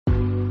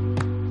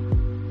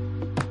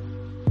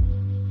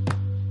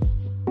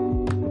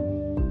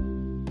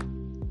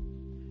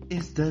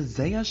the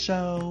Zaya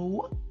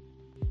Show.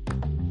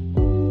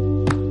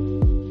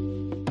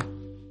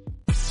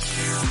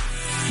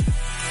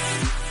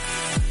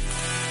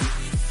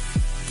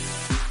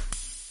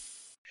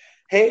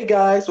 Hey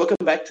guys, welcome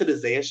back to the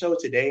Zaya Show.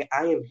 Today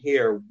I am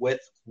here with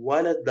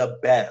one of the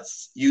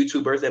best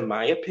YouTubers, in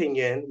my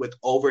opinion, with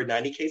over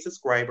 90K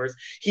subscribers.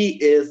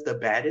 He is the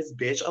baddest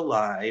bitch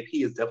alive.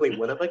 He is definitely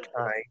one of a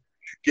kind.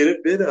 Get a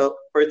bit up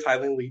for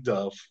Tylan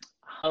LeDuff.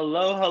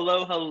 Hello,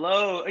 hello,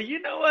 hello. You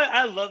know what?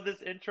 I love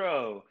this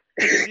intro.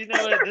 Because you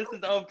know what? This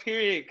is on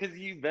period. Because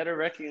you better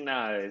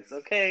recognize,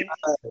 okay?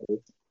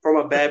 From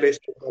a bad bitch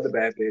to another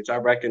bad bitch, I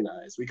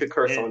recognize. We could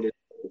curse And, on this.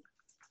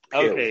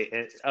 okay,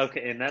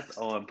 and that's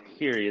on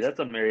period. That's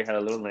on Mary Had a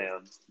Little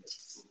Lamb.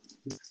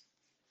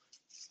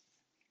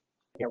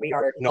 Here we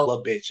are,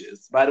 NOLA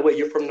bitches. By the way,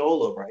 you're from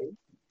NOLA, right?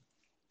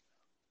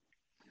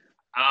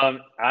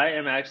 I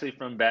am actually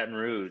from Baton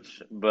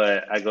Rouge,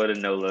 but I go to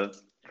NOLA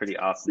pretty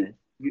often.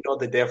 You know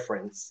the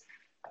difference.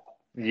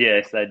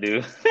 Yes, I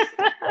do.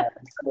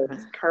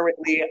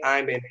 Currently,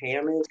 I'm in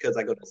Hammond because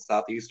I go to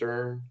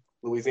Southeastern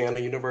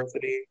Louisiana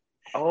University.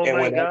 Oh and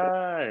my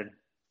God.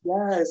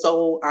 Yeah,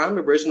 so I'm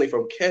originally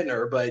from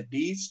Kenner, but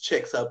these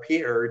chicks up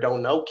here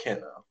don't know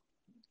Kenner.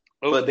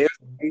 Oh, But there's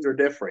a major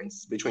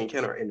difference between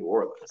Kenner and New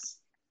Orleans.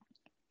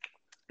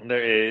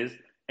 there is.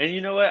 And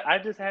you know what? I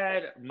just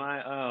had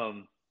my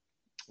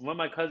one of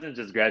my cousins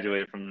just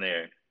graduated from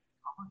there.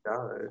 Oh my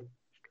God.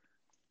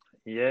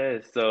 Yeah,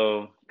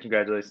 so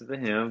congratulations to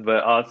him.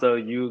 But also,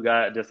 you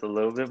got just a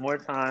little bit more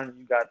time.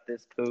 You got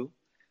this too.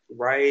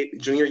 Right?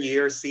 Junior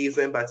year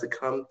season about to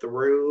come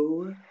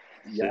through.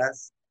 Shit,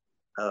 Yes.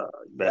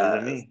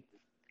 better than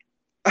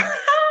Yes. me.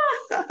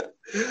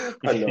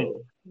 I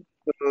know.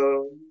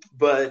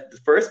 But the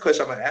first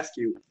question I'm going to ask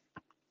you,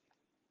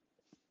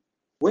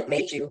 what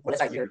made you want to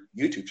start your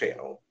YouTube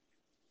channel?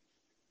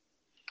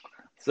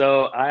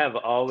 So I have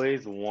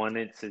always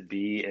wanted to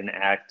be an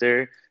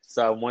actor.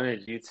 So I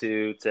wanted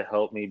YouTube to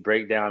help me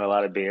break down a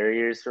lot of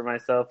barriers for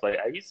myself. Like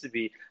I used to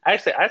be,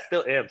 actually, I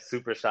still am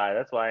super shy.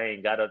 That's why I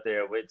ain't got up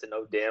there and went to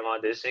no damn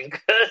audition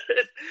because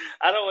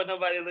I don't want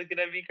nobody looking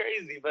at me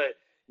crazy. But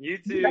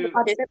YouTube,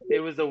 it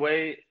was a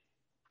way.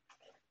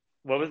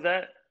 What was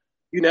that?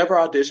 You never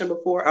auditioned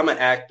before? I'm an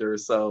actor,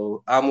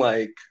 so I'm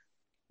like,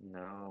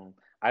 No,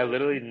 I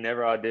literally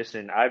never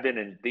auditioned. I've been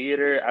in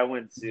theater. I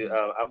went to.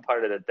 I'm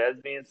part of the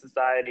Thespian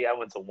Society. I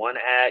went to one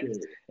act,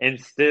 and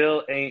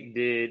still ain't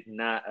did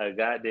not a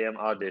goddamn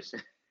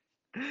audition.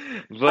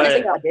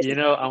 But you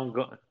know, I'm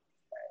going.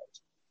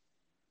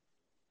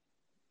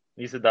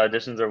 You said the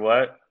auditions are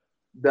what?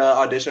 the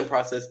audition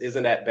process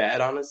isn't that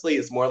bad, honestly.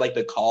 It's more like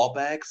the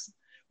callbacks.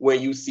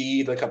 When you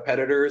see the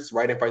competitors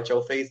right in front of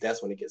your face,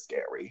 that's when it gets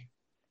scary.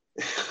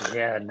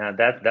 Yeah, no,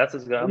 that's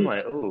what's good. I'm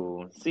like,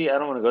 ooh, see, I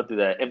don't want to go through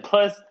that. And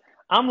plus,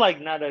 I'm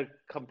like not a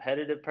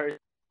competitive person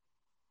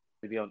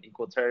to be on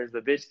equal terms.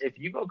 But bitch, if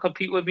you go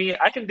compete with me,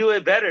 I can do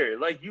it better.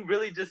 Like you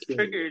really just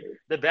triggered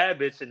the bad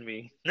bitch in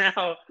me.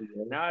 Now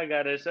I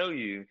gotta show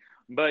you.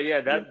 But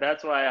yeah,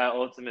 that's why I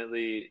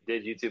ultimately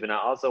did YouTube, and I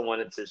also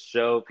wanted to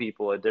show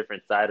people a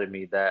different side of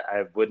me that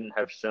I wouldn't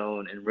have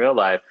shown in real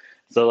life.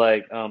 So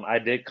like, I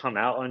did come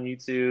out on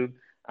YouTube.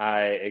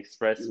 I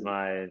expressed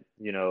my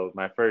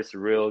first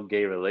real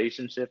gay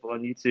relationship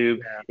on YouTube.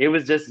 Yeah. It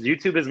was just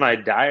YouTube is my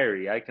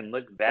diary. I can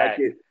look back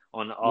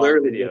on all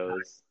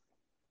videos.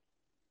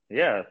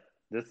 Yeah,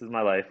 this is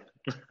my life.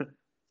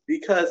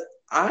 Because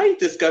I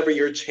discovered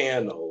your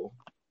channel,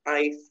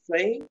 I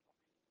think.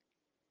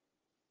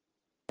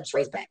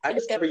 I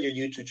discovered your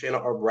YouTube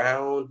channel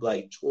around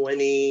like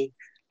 2018,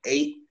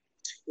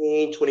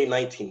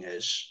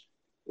 2019-ish.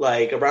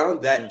 Like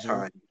around that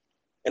time.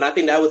 And I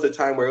think that was the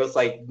time where it was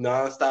like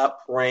nonstop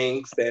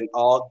pranks and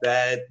all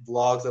that,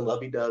 vlogs and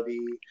lovey-dovey.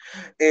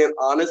 And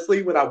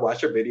honestly, when I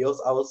watched your videos,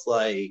 I was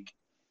like,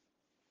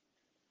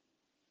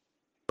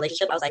 oh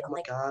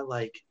my God,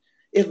 like,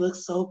 it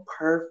looks so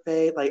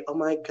perfect. Like, oh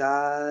my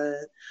God.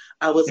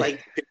 I was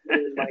like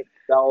picturing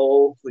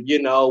myself,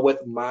 with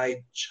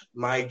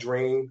my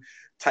dream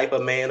type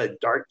of man, a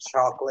dark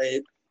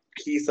chocolate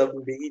piece of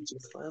meat.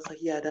 I was like,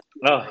 yeah, that's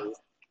nice.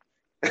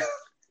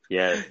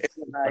 Yes.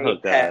 Oh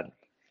God.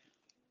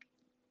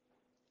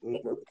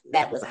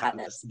 That was a hot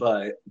mess,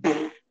 but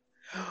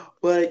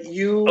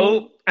you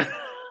Oh.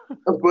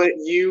 but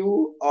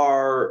you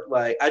are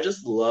like, I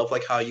just love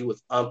like how you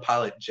was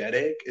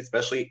unapologetic,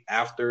 especially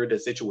after the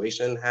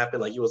situation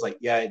happened. Like you was like,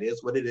 yeah, it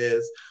is what it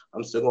is.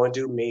 I'm still going to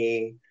do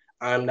me.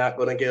 I'm not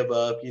going to give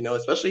up,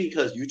 especially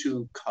because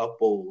YouTube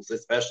couples,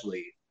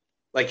 especially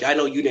like, I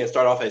know you didn't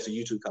start off as a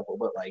YouTube couple,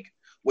 but like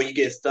when you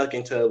get stuck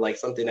into like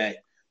something that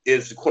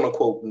is quote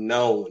unquote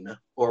known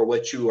or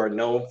what you are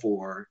known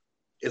for,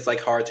 it's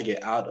like hard to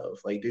get out of.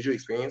 Like, did you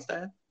experience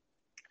that?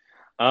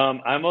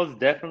 I most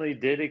definitely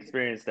did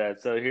experience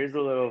that. So here's a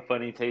little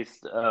funny taste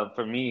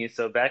for me.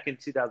 So back in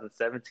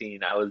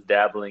 2017, I was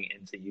dabbling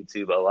into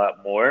YouTube a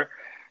lot more.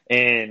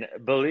 And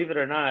believe it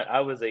or not,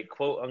 I was a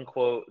quote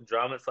unquote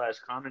drama slash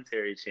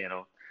commentary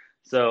channel.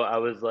 So I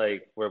was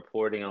like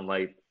reporting on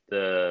like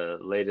the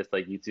latest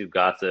like YouTube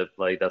gossip.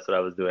 Like that's what I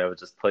was doing. I was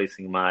just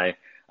placing my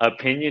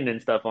opinion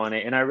and stuff on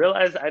it. And I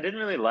realized I didn't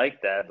really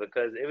like that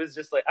because it was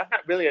just like, I'm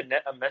not really a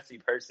messy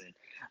person.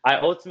 I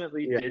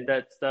ultimately did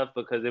that stuff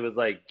because it was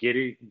like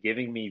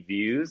giving me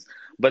views.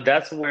 But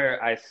that's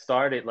where I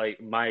started, like,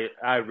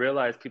 I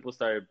realized people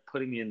started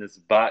putting me in this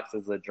box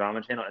as a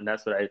drama channel. And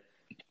that's what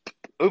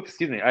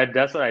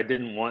that's what I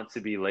didn't want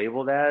to be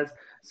labeled as.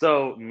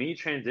 So me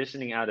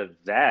transitioning out of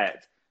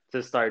that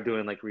to start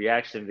doing like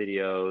reaction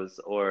videos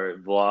or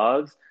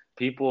vlogs,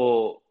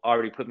 people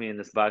already put me in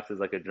this box as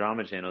like a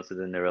drama channel. So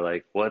then they were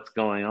like, what's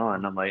going on?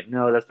 And I'm like,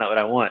 no, that's not what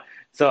I want.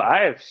 So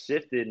I have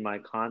shifted my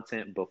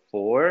content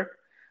before.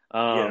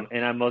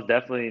 And I most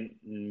definitely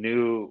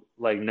know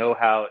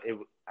how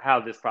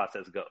this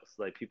process goes.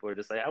 Like, people are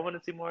just like, I want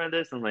to see more of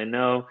this. I'm like,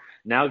 no.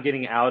 Now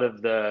getting out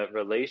of the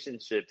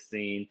relationship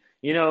scene,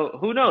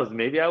 who knows?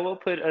 Maybe I will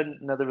put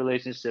another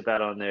relationship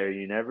out on there.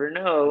 You never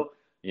know.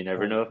 You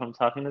never know if I'm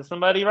talking to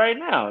somebody right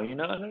now. You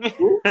know what I mean?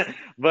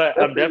 But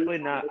I'm definitely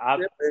not.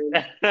 I'm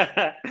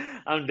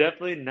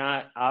definitely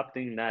not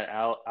opting that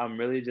out. I'm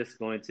really just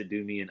going to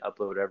do me and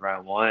upload whatever I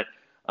want.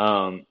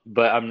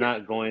 But I'm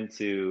not going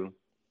to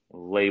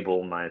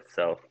label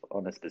myself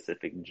on a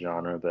specific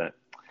genre. But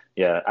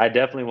yeah, I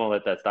definitely won't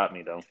let that stop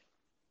me, though.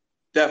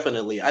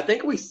 Definitely. I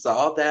think we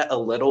saw that a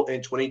little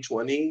in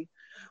 2020,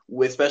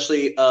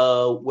 especially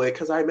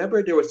because I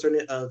remember there were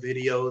certain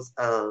videos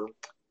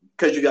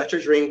because you got your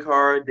dream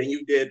card, then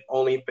you did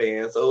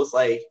OnlyFans. So it was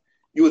like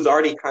you was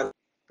already kind of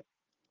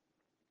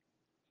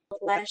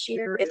last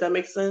year, if that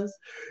makes sense.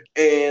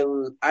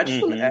 And I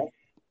just want to ask,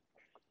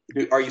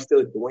 are you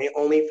still doing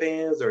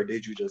OnlyFans, or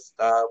did you just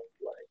stop,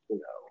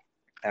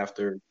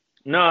 after?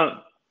 No,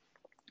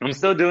 I'm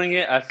still doing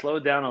it. I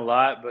slowed down a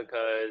lot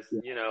because,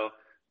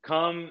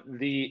 come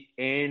the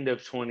end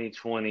of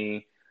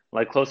 2020,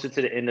 like closer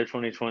to the end of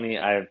 2020,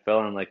 I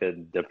fell in like a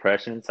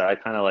depression. So I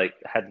kind of like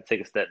had to take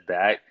a step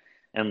back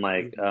and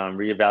like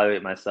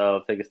reevaluate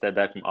myself, take a step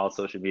back from all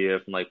social media,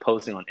 from like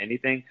posting on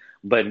anything.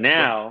 But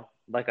now,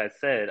 like I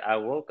said, I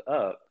woke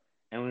up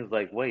and was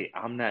like, wait,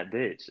 I'm that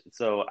bitch.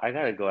 So I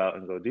got to go out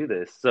and go do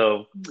this.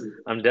 So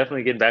I'm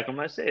definitely getting back on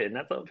my shit, and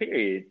that's all,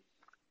 period.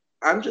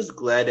 I'm just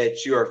glad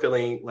that you are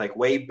feeling like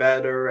way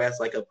better as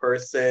like a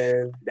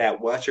person that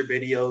watch your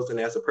videos and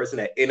as a person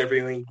that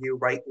interviewing you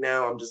right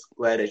now. I'm just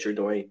glad that you're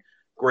doing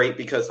great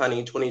because,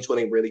 honey,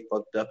 2020 really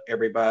fucked up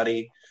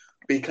everybody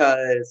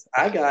because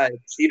I got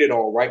cheated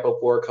on right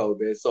before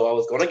COVID. So I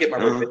was going to get my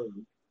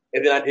revenge.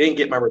 And then I didn't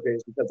get my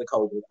revenge because of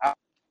COVID.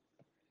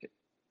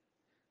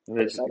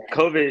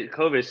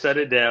 COVID shut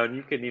it down.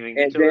 You couldn't even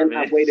get And your then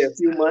I revenge. waited a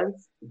few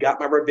months, got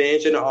my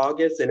revenge in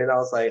August, and then I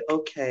was like,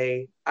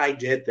 okay, I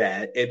did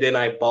that. And then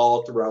I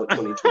balled throughout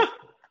 2020.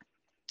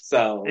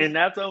 So, and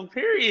that's on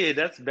period.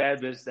 That's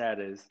bad bitch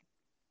status.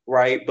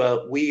 Right,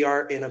 but we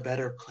are in a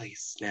better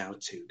place now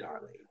too,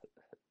 darling.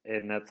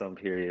 And that's on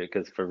period,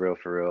 because for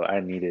real,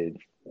 I needed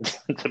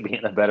to be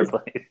in a better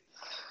place.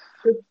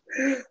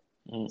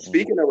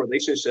 Speaking of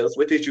relationships,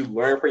 what did you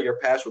learn from your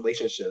past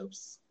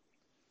relationships?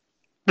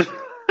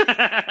 Perfect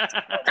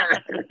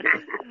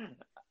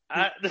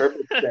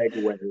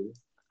segue.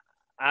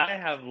 I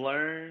have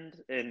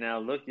learned, and now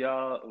look,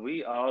 y'all,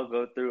 we all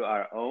go through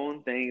our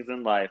own things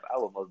in life. I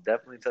will most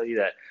definitely tell you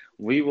that.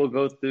 We will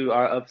go through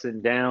our ups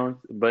and downs,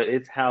 but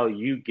it's how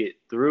you get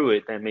through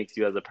it that makes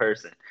you as a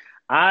person.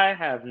 I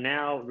have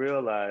now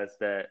realized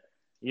that,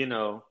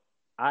 I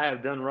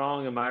have done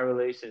wrong in my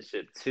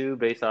relationship too,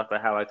 based off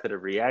of how I could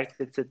have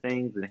reacted to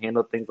things and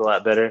handled things a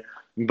lot better.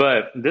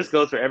 But this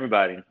goes for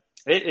everybody.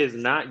 It is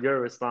not your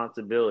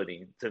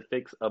responsibility to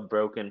fix a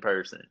broken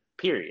person,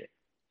 period.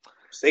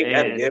 Say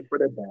that again for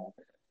the back.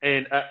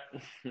 And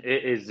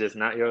it is just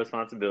not your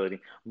responsibility,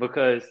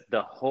 because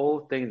the whole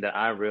thing that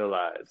I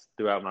realized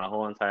throughout my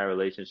whole entire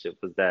relationship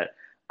was that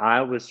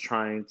I was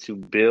trying to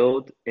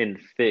build and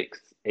fix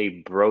a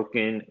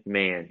broken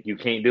man. You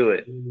can't do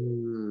it.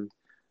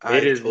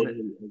 I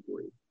totally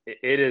agree.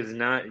 It is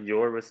not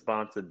your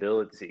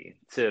responsibility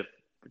to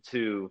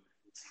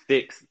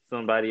fix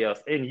somebody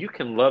else, and you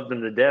can love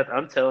them to death.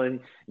 I'm telling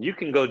you,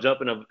 can go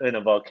jump in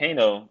a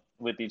volcano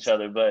with each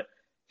other, but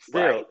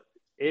still. Right.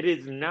 It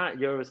is not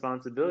your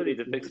responsibility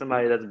to fix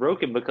somebody that's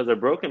broken, because a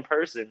broken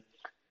person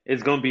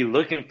is going to be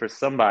looking for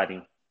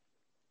somebody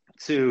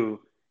to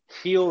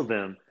heal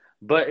them.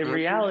 But in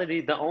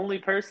reality, the only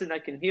person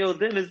that can heal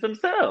them is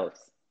themselves.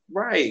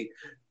 Right.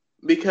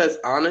 Because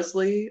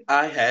honestly,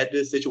 I had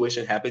this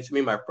situation happen to me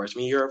my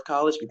freshman year of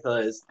college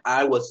because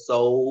I was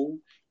so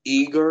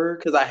eager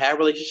because I had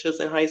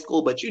relationships in high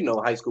school, but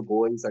high school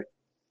boys are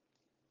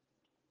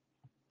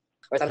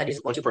or sometimes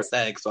just want you for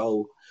sex.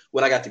 So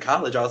when I got to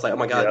college, I was like, oh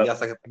my God,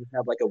 yes, I can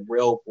have like a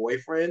real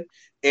boyfriend.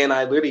 And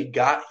I literally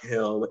got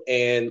him.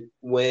 And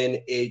when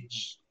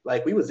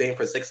we was dating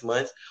for 6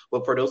 months,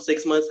 but for those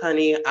 6 months,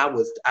 honey,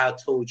 I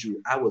told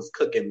you, I was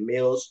cooking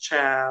meals,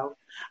 child.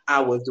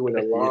 I was doing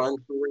the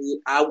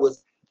laundry. I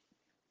was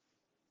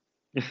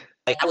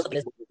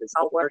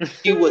homework.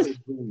 He was a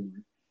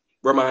genius,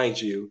 remind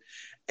you.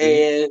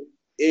 And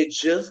it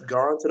just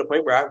gone to the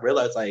point where I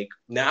realized I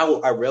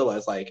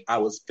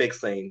was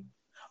fixing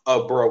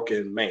a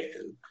broken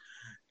man.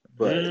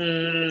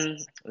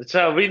 But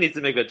Child, we need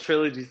to make a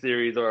trilogy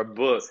series or a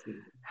book.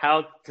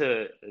 How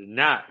to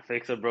not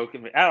fix a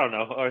broken man. I don't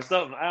know. Or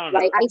something. I don't know.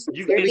 Like, I You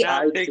sincerely,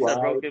 cannot fix a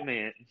broken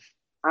man.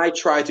 I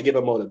tried to give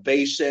him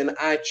motivation.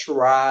 I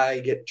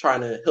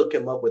trying to hook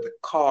him up with a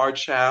car,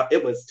 child.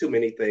 It was too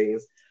many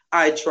things.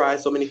 I tried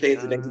so many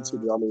things, and then he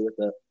cheated on me with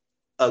the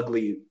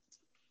ugly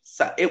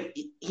side.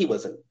 He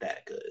wasn't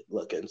that good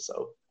looking,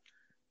 so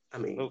I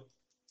mean,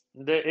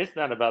 It's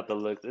not about the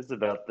looks; it's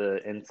about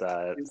the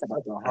inside. it's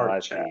about the How I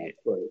heart, see child. it.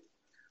 But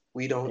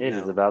we don't It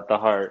know. is about the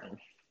heart.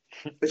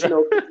 But you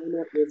know,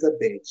 Karina is a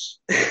bitch.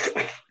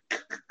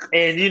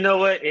 And you know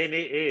what? And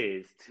it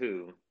is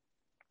too.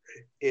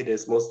 It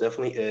is, most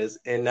definitely is.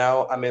 And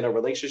now I'm in a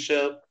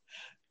relationship,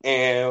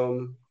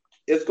 and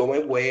it's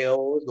going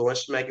well. It's going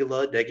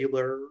schmegula,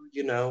 degular,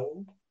 you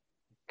know.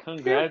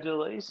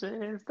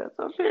 Congratulations. That's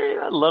okay.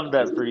 I love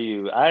that for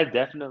you. I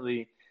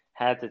definitely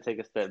had to take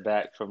a step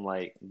back from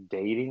like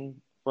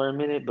dating for a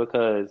minute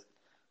because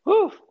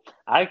whew,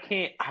 I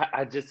can't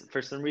I just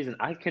for some reason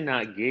I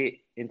cannot get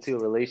into a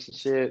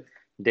relationship,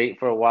 date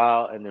for a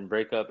while and then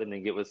break up and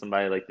then get with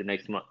somebody like the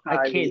next month.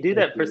 I can't do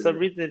that for some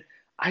reason.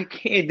 I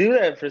can't do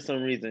that for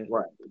some reason.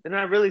 Right. And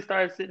I really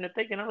started sitting and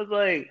thinking, I was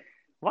like,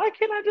 why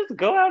can't I just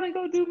go out and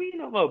go do me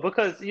no more?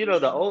 Because, you know,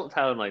 the old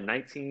time, like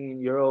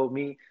 19-year-old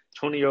me,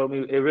 20-year-old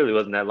me, it really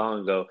wasn't that long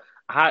ago.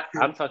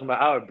 I'm talking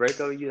about I would break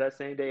up with you that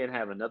same day and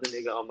have another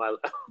nigga on my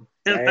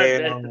bed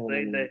the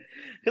same day.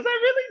 Because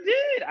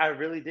I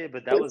really did,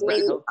 but that was not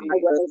healthy.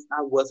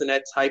 I wasn't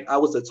that type. I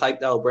was the type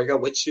that would break up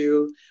with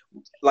you,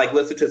 like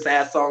listen to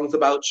sad songs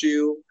about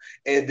you,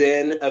 and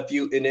then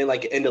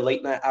like in the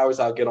late night hours,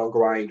 I'll get on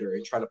Grindr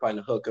and try to find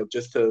a hookup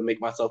just to make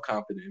myself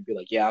confident and be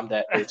like, yeah, I'm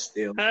that bitch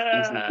still. You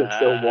can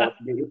still want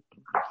me.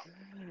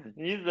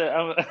 You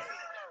said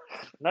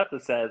not the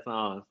sad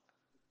songs.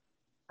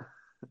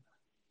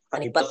 I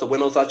can bust the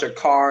windows out your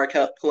car,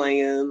 kept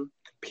playing,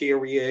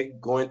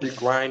 period, going through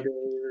Grindr.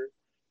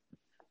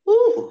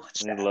 Ooh,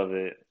 we love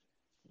it.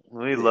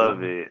 We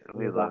love it.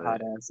 We love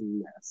hot it. ass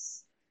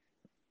mess.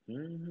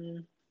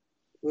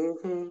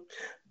 Mm-hmm.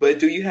 But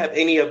do you have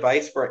any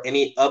advice for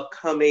any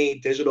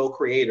upcoming digital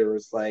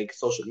creators, like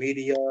social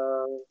media,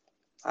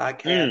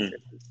 podcasts?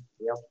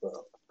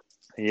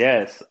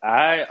 Yes,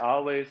 I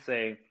always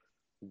say,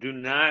 do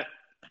not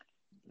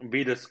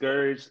be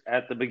discouraged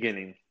at the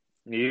beginning.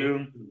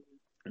 You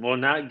will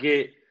not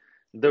get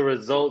the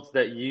results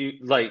that you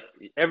like.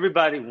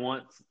 Everybody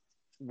wants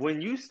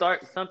when you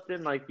start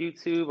something like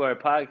YouTube or a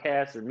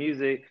podcast or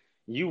music,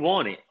 you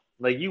want it.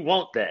 Like you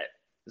want that.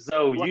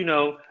 So, you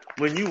know,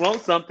 when you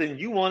want something,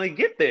 you want to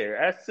get there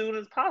as soon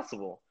as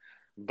possible.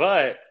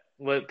 But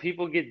what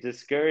people get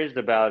discouraged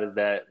about is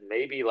that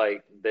maybe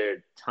like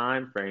their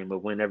time frame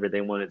of whenever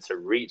they wanted to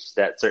reach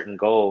that certain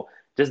goal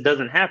just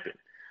doesn't happen.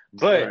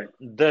 But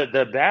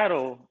the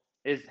battle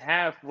is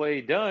halfway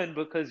done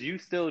because you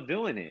still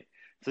doing it.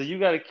 So you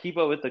got to keep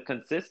up with the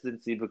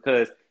consistency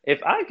because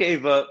if I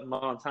gave up a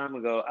long time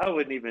ago, I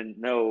wouldn't even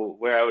know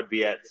where I would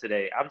be at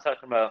today. I'm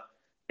talking about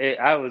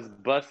I was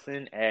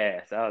busting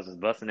ass. I was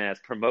just busting ass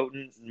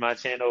promoting my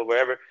channel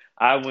wherever.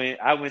 I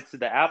went to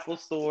the Apple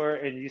store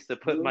and used to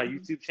put my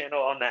YouTube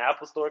channel on the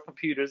Apple store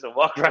computers and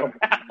walk around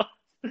the house.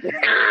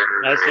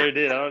 I sure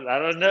did. I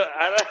don't know.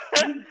 I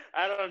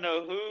don't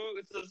know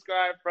who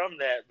subscribed from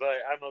that, but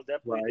I most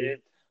definitely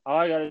did. All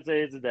I gotta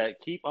say is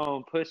that keep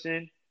on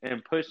pushing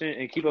and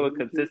keep up with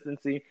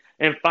consistency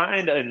and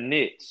find a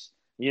niche.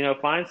 You know,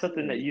 find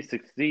something that you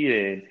succeed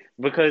in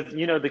because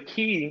you know the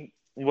key.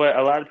 What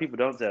a lot of people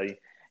don't tell you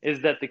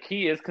is that the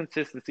key is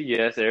consistency.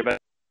 Yes, everybody,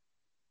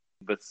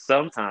 but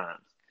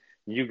sometimes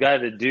you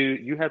have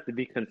to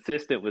be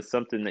consistent with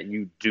something that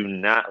you do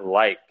not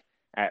like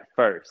at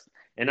first.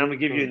 And I'm gonna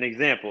give you an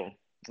example.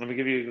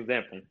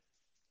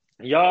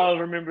 Y'all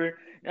remember?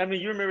 I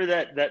mean, you remember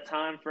that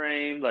time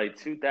frame, like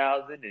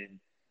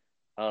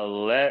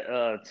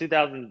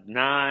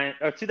 2009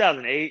 or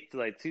 2008 to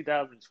like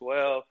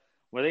 2012,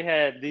 where they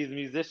had these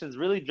musicians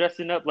really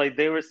dressing up like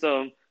they were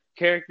some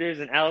characters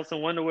in Alice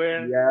in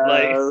Wonderland.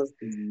 Yes,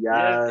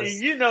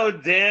 you know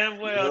damn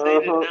well they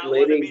did not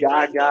want to be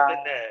dressed up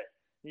in that.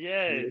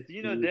 Yes,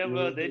 you know damn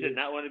well they did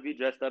not want to be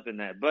dressed up in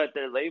that. But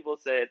their label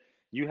said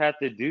you have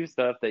to do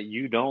stuff that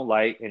you don't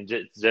like, and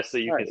just so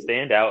you can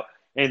stand out.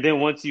 And then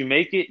once you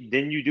make it,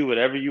 then you do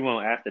whatever you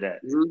want after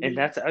that. And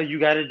that's how you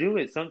got to do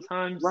it.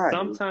 Sometimes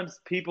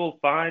people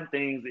find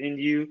things in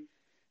you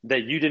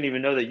that you didn't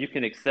even know that you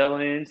can excel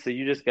in. So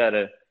you just got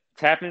to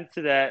tap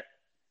into that,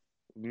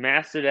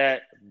 master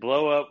that,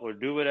 blow up or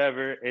do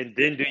whatever, and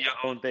then do your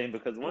own thing.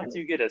 Because once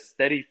you get a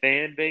steady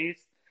fan base,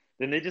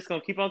 then they're just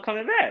going to keep on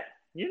coming back,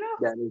 you know?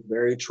 That is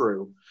very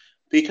true.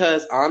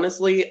 Because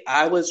honestly,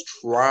 I was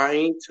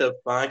trying to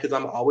find, because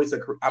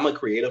I'm a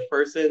creative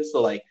person.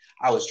 So like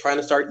I was trying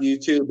to start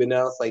YouTube and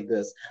now it's like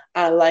this.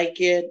 I like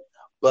it,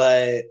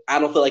 but I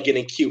don't feel like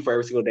getting cute for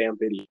every single damn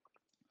video.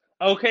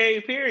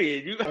 Okay,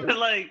 period. You gotta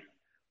like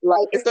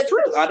it's the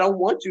truth. I don't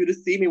want you to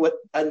see me with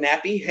a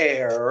nappy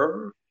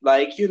hair.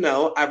 Like, you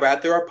know, I'd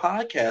rather a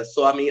podcast.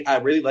 So I mean, I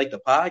really like the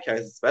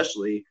podcast,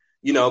 especially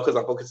because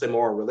I'm focusing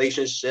more on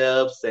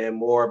relationships and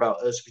more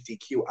about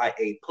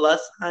LGBTQIA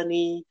plus,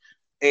 honey,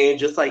 and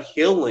just like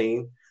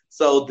healing.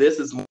 So this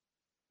is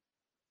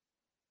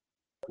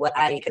what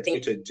I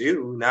continue to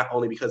do, not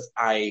only because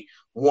I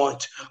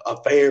want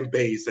a fan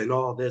base and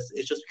all this,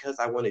 it's just because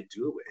I want to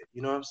do it.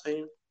 You know what I'm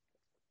saying?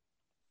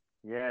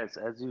 Yes,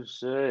 as you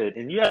should.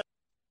 And you have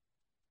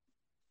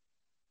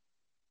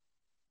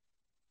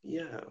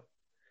Yeah.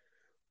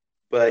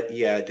 But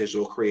yeah,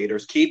 digital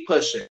creators, keep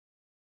pushing.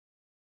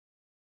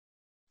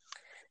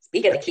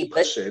 Speaking of keep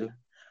pushing,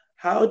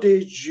 how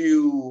did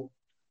you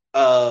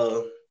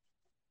come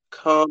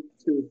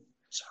to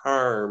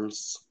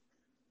terms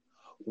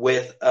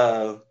with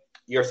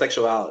your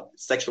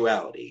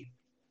sexuality?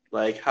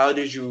 Like, how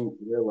did you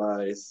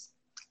realize,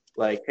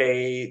 like,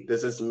 hey,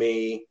 this is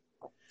me,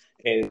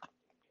 and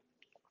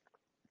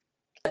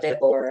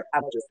or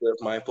I just live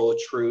my full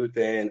truth,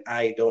 and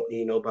I don't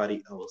need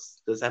nobody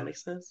else? Does that make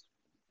sense?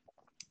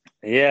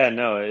 Yeah,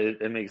 no,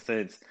 it makes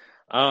sense.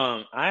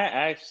 I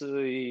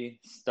actually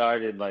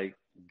started like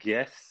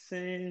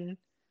guessing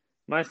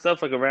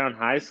myself like around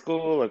high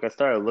school. Like I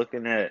started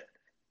looking at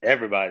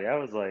everybody. I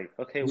was like,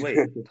 okay, wait,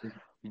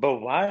 but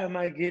why am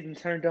I getting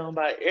turned on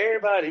by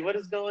everybody? What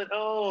is going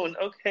on?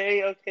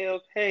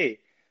 Okay.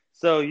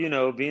 So,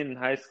 being in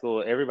high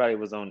school, everybody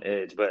was on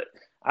edge. But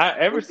I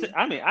have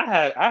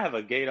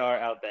a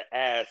gaydar out the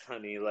ass,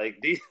 honey.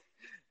 Like these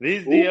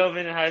DL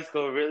men in high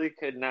school really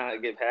could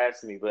not get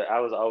past me, but I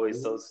was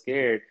always so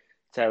scared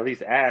to at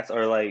least ask,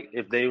 or like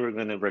if they were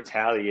gonna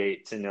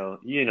retaliate to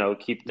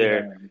keep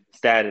their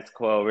status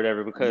quo or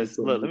whatever. Because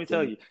look, let me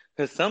tell you,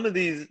 because some of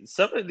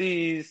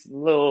these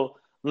little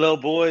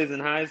boys in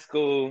high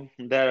school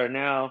that are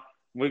now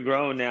we're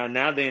grown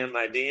now they in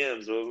my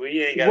DMs. Well,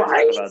 we ain't got to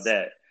talk about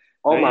that.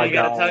 Oh We my ain't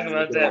got God. to talk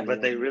about that,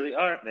 but they really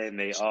are.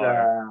 They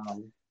are.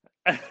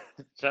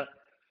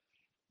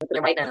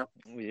 Right now.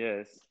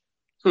 Yes.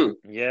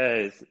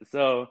 Yes.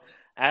 So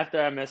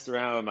after I messed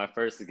around with my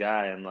first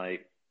guy and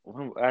like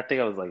I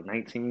think I was like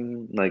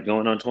 19, like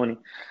going on 20,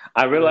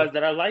 I realized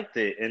that I liked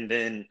it. And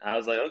then I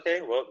was like,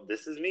 okay, well,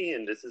 this is me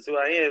and this is who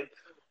I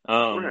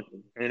am.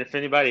 And if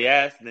anybody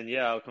asks, then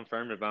yeah, I'll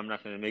confirm it, but I'm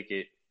not going to make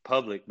it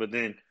public. But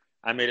then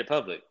I made it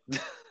public.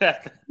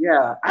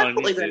 Yeah, I on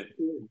feel like YouTube. that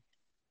too.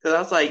 Because I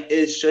was like,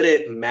 it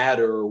shouldn't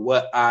matter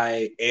what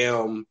I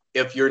am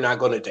if you're not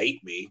going to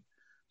date me.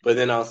 But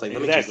then I was like,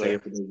 let me just say Exactly.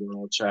 it for the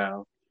world,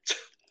 child.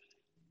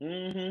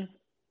 I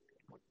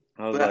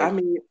was But I like,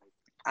 mean,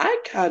 I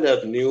kind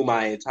of knew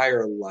my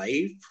entire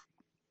life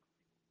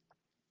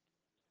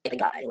a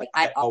guy. Like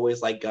I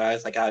always like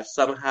guys. Like I've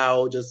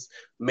somehow just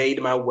made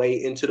my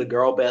way into the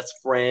girl best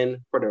friend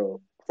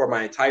for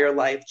my entire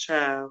life,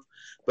 child.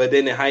 But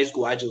then in high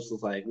school, I just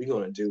was like, we're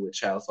gonna do it,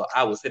 child. So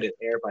I was hitting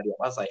everybody up.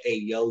 I was like, hey,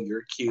 yo,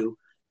 you're cute.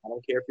 I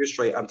don't care if you're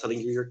straight. I'm telling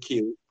you, you're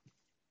cute.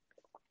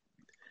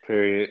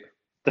 period.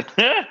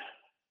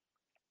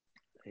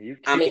 You cute.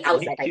 I mean, I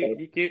was You that type cute. of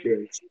You cute.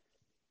 bitch.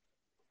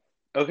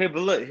 Okay,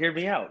 but look, hear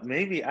me out.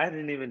 Maybe I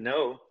didn't even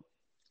know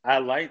I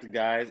liked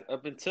guys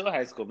up until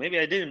high school. Maybe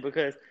I didn't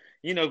because,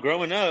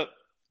 growing up,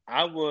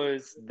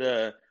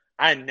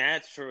 I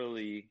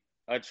naturally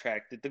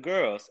attracted the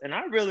girls. And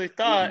I really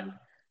thought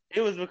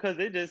it was because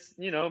they just,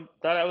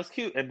 thought I was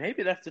cute. And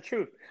maybe that's the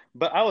truth.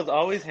 But I was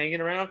always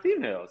hanging around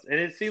females. And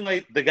it seemed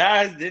like the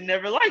guys didn't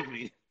ever like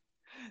me.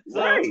 So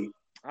Right.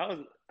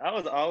 I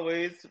was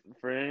always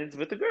friends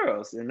with the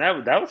girls. And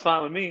that was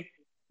fine with me,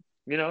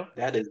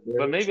 That is But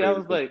very maybe true. I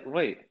was like,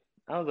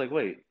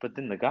 wait, but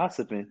then the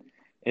gossiping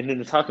and then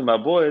the talking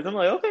about boys, I'm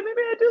like, okay,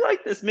 maybe I do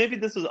like this. Maybe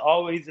this was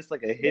always just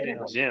like a hidden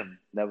gem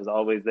that was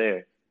always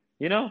there,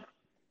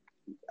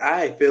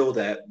 I feel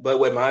that, but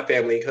with my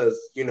family, because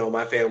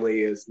my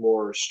family is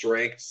more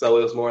strict, so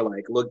it was more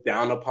like looked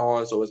down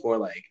upon. So it's more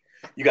like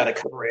you got to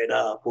cover it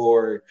up,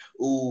 or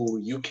ooh,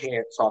 you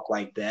can't talk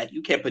like that.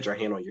 You can't put your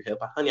hand on your hip,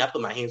 honey. I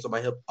put my hands on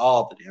my hip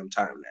all the damn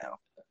time now,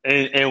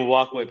 and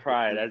walk with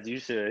pride as you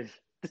should.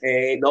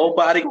 ain't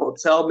nobody gonna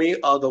tell me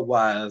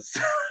otherwise.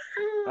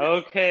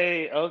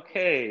 Okay,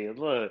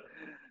 look,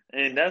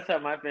 and that's how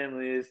my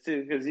family is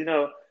too, because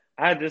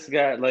I just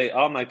got like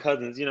all my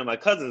cousins. My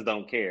cousins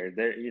don't care.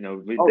 They're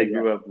they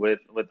grew up with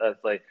us.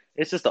 Like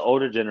it's just the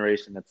older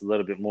generation that's a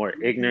little bit more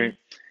ignorant.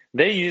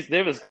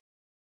 There was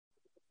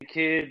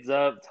kids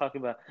up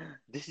talking about,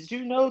 did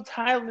you know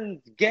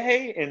Tylan's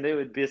gay? And they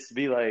would just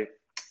be like,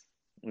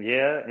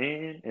 yeah,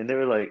 and they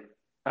were like,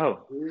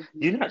 oh,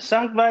 you're not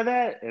shocked by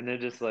that? And they're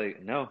just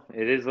like, no,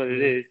 it is what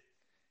it is.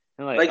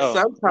 And like, Like oh,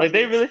 like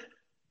they sometimes, really?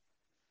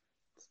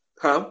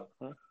 huh?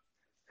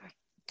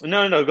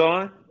 No, go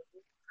on.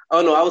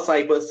 Oh no, I was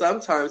like, but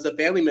sometimes the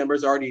family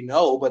members already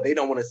know, but they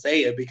don't want to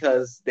say it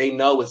because they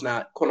know it's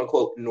not quote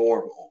unquote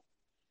normal.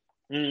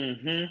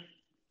 Mm-hmm.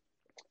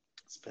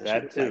 Especially the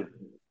That black.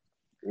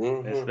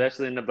 too.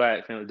 Especially in the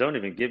black family.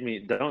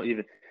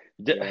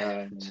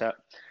 Yeah.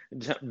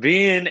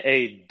 Being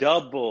a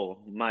double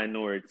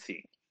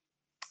minority,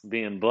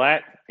 being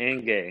black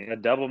and gay, a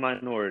double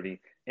minority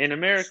in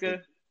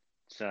America,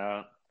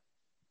 child.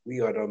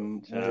 We are the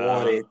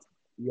wanted.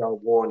 We are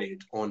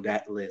wanted on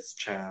that list,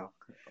 child.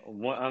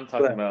 What I'm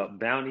talking But about,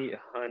 bounty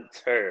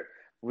hunter.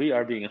 We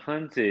are being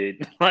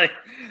hunted. Like,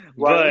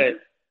 right,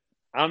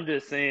 but I'm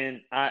just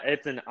saying,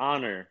 it's an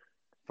honor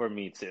for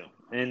me too.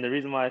 And the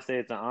reason why I say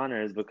it's an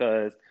honor is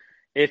because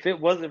if it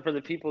wasn't for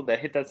the people that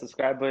hit that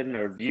subscribe button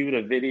or viewed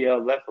a video,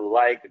 left a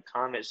like, a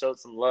comment, showed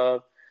some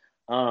love,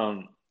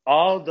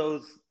 all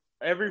those,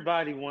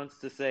 everybody wants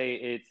to say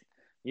it's,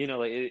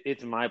 like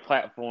it's my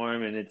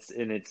platform and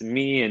it's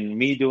me and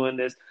me doing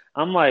this.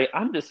 I'm like,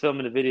 I'm just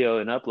filming a video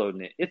and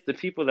uploading it. It's the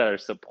people that are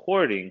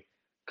supporting,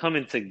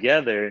 coming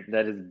together,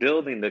 that is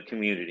building the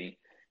community,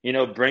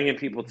 bringing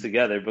people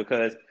together,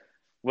 because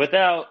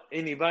without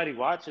anybody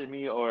watching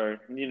me or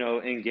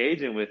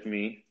engaging with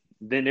me,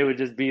 then it would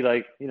just be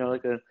like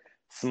like a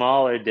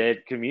small or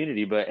dead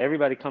community. But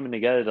everybody coming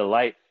together to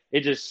light,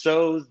 it just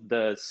shows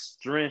the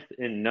strength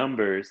in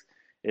numbers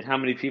and how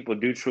many people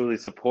do truly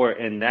support.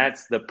 And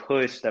that's the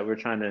push that we're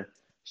trying to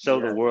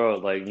show the yeah,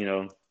 world, like,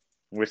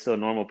 we're still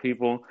normal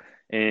people.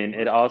 And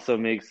it also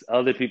makes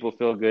other people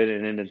feel good,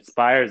 and it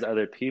inspires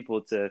other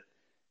people to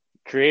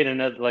create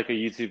another, like a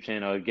YouTube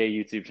channel, a gay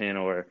YouTube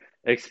channel, or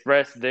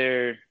express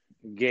their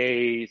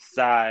gay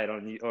side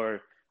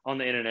or on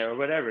the internet or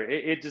whatever.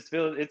 It just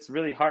feels, it's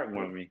really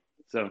heartwarming.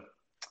 So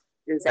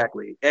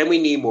exactly. And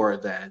we need more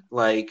of that.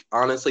 Like,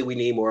 honestly, we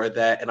need more of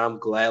that. And I'm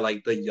glad,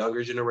 like, the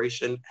younger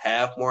generation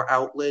have more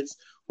outlets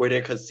where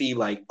they could see,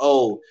 like,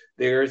 oh,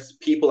 there's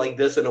people like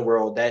this in the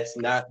world that's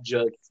not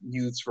just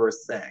used for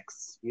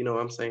sex. You know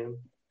what I'm saying?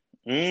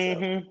 So,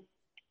 mm-hmm.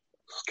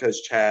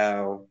 because,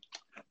 child,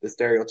 the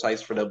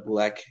stereotypes for the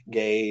black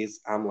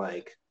gays, I'm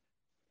like,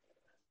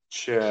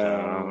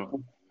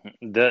 child.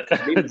 The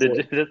Me and my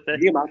boy,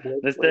 me and my the,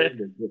 the, boyfriend,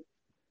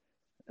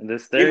 the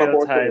me and my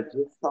boyfriend stereotype.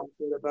 were just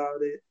talking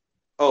about it.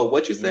 Oh,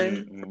 what you say?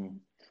 Mm-mm.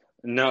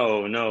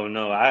 No, no,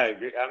 no. I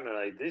agree. I mean,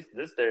 like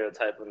this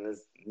stereotype on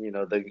this,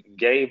 the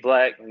gay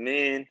black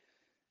men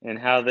and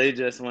how they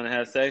just want to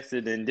have sex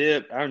and then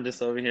dip. I'm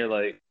just over here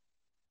like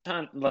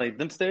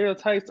them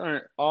stereotypes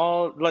aren't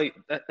all like.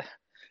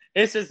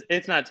 It's just,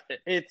 it's not.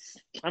 It's,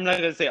 I'm not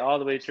gonna say all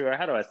the way true. Or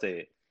how do I say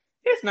it?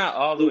 It's not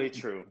all the way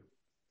true.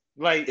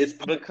 Like, It's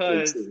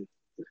because true.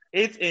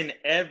 it's in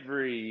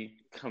every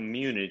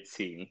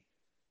community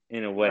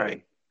in a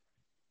Right.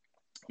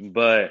 way,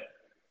 but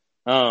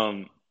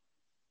um.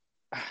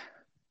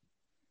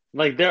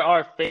 like there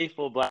are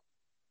faithful black,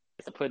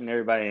 putting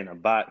everybody in a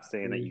box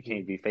saying that you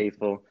can't be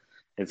faithful.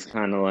 It's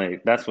kind of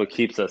like that's what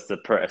keeps us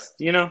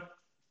suppressed,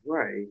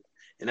 Right.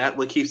 And that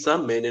would keep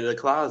some men in the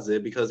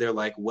closet because they're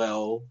like,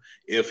 well,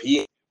 if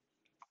he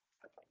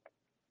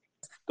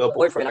the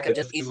boyfriend, I could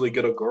just easily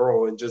get a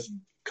girl and just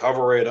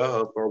cover it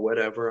up or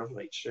whatever. I'm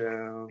like,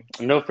 child.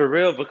 No, for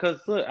real, because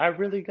look, I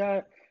really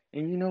got,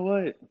 and you know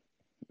what?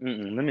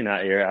 Let me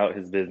not air out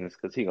his business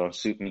because he gonna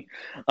shoot me.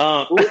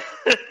 Ooh,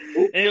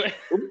 ooh, Anyway,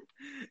 ooh.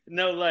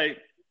 no, like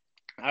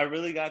I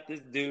really got this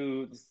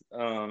dude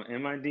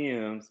in my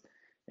DMs,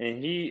 and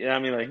I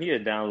mean, like he a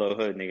down low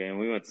hood nigga, and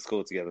we went to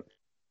school together.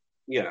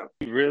 Yeah.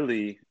 He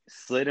really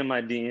slid in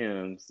my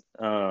DMs,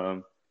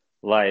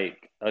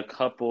 like a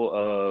couple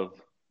of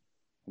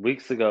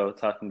weeks ago,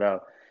 talking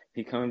about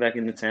he coming back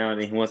into town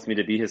and he wants me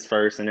to be his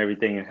first and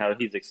everything, and how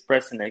he's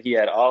expressing that he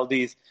had all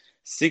these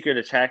secret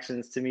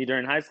attractions to me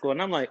during high school.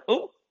 And I'm like,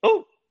 oh,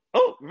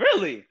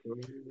 really?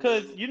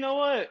 Because you know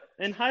what?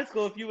 In high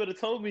school, if you would have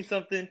told me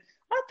something,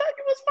 I thought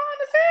you was fine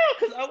as hell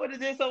because I would have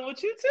did something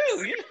with you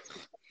too.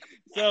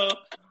 So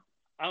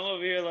I'm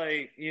over here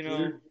like,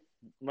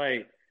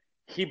 like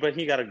but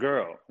he got a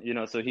girl,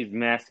 so he's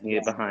masking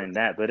it behind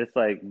that. But it's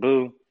like,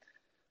 boo,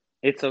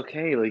 it's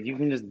okay. Like you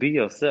can just be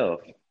yourself.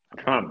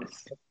 I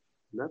promise.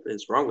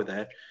 Nothing's wrong with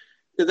that.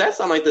 Because that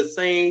sounds like the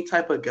same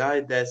type of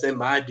guy that's in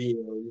my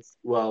DMs.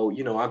 Well,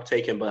 I'm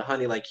taken, but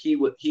honey, like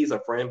he's a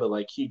friend, but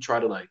like he tried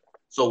to like,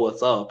 so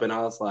what's up? And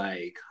I was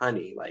like,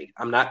 honey, like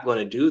I'm not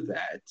gonna do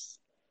that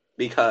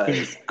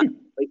because I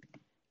like,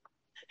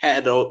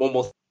 had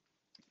almost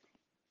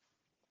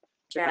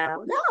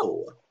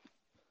no.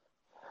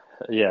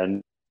 Yeah.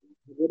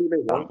 What do they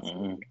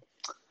want?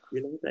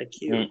 You're not that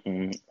cute.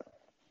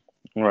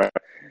 Right.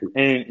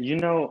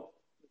 And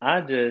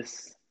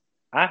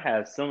I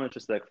have so much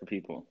respect for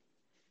people.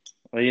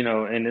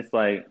 And it's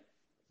like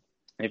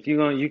if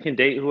you can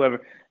date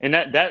whoever, and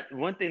that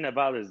one thing that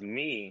bothers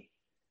me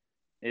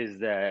is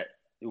that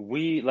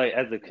we, like,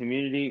 as a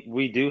community,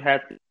 we do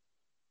have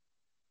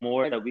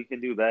more that we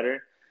can do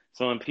better.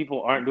 So when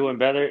people aren't doing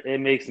better, it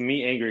makes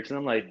me angry because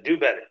I'm like, do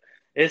better.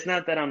 It's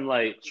not that I'm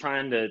like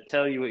trying to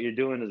tell you what you're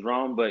doing is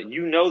wrong, but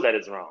you know that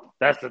it's wrong.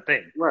 That's the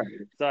thing. Right.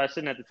 So I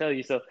shouldn't have to tell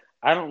you. So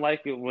I don't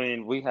like it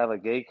when we have a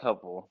gay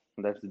couple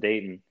that's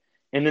dating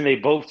and then they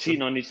both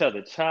cheating on each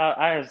other. Child,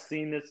 I have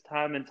seen this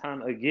time and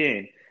time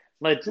again.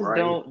 Like, just Right.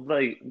 don't,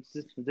 like,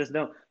 just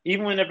don't.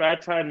 Even whenever I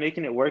tried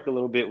making it work a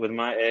little bit with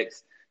my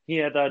ex, he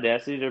had the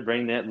audacity to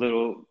bring that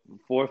little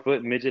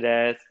 4-foot midget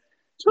ass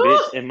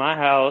bitch in my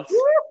house,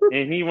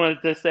 and he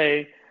wanted to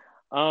say,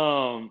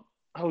 oh,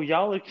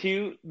 y'all are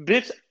cute,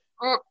 bitch.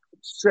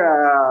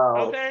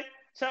 Child. Okay,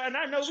 and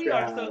I know we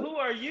are. So Child. who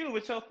are you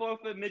with your 4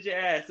 foot midget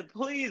ass? So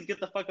please get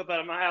the fuck up out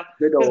of my house.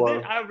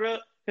 The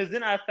Because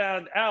then I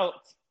found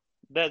out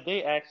that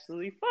they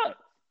actually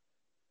fucked.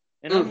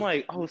 And I'm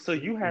like, oh, so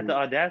you had the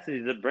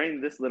audacity to bring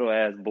this little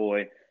ass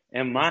boy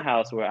in my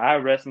house where I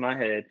rest my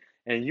head,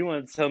 and you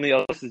want to tell me,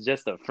 oh, this is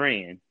just a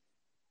friend.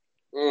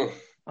 Oh,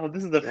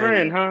 this is a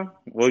friend, huh?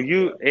 Well,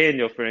 you and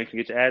your friend can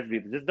get your ass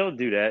beat. Just don't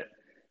do that.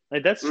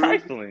 Like, that's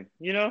trifling,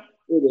 you know?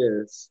 It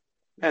is.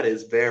 That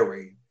is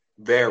very,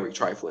 very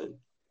trifling.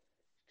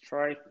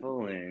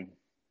 Trifling.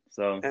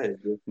 So, That is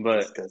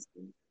but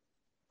disgusting.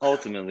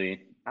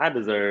 ultimately, I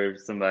deserve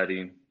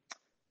somebody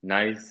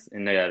nice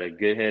and they got a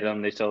good head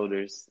on their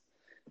shoulders.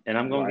 And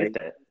I'm going to get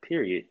that,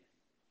 period.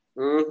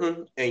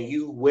 And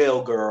you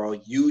will, girl.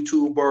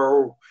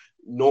 YouTuber,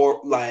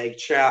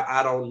 child,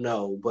 I don't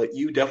know. But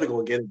you definitely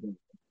going to get it.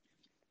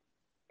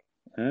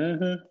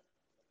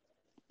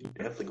 You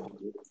definitely going to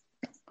get it.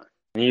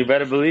 And you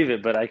better believe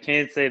it, but I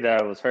can't say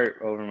that I was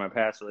hurt over my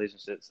past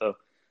relationship. So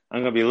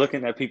I'm going to be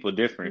looking at people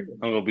different.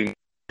 I'm going to be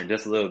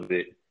just a little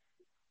bit.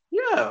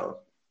 Yeah.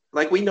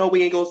 Like, we know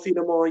we ain't going to see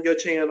them on your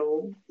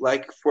channel,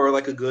 like, for,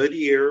 like, a good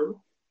year.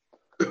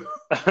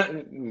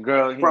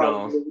 Girl, you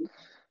know,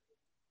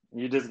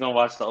 you're just going to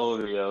watch the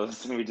old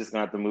videos. We just going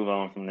to have to move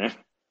on from there.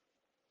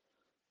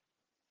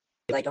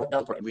 Like,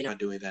 we're not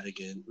doing that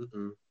again.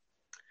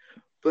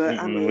 But,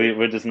 I mean...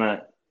 We're just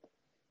not...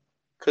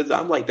 Because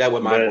I'm like that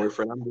with my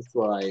boyfriend. I'm just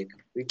like,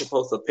 we can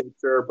post a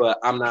picture, but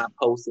I'm not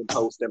posting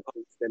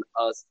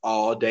us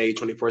all day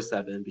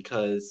 24/7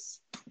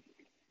 because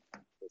if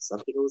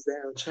something goes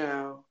down,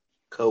 child.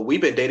 Because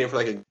we've been dating for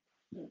like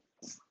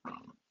it's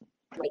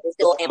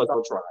still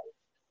Amazon try.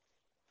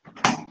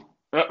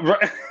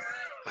 Right.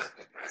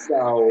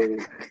 So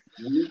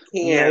we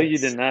can't. No, you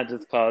did not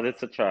just call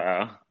this a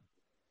trial.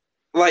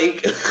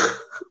 Like,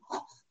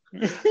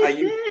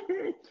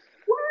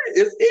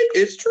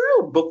 it's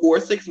true. Before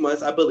 6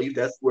 months, I believe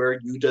that's where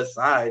you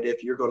decide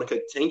if you're going to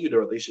continue the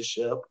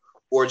relationship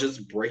or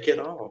just break it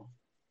off.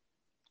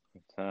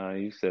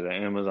 You said an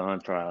Amazon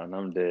trial, and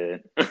I'm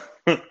dead.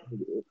 He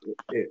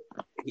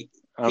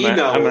knows. I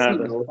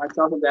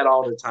tell him that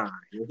all the time.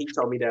 He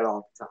told me that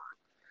all the time.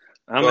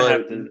 I'm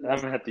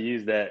gonna have to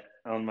use that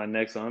on my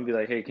next one. I'll be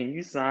like, hey, can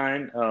you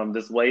sign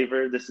this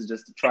waiver? This is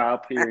just a trial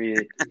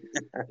period,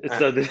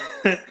 so that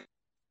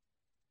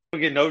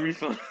we'll get no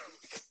refunds.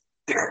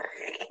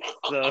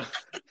 So,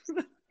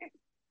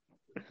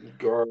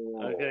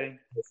 girl, okay,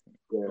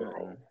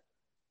 girl,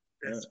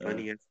 that's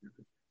funny.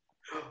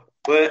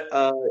 But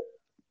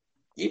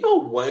you know,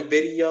 one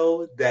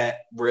video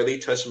that really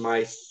touched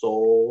my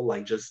soul,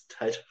 like just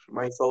touched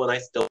my soul, and I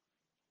still.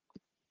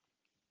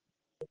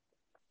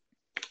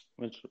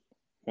 Which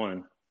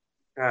one?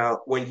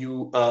 When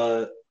you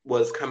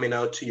was coming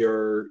out to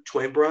your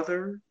twin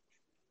brother.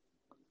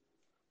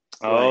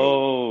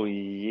 Oh,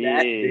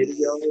 yes. That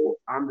video,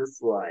 I'm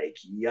just like,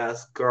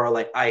 yes, girl.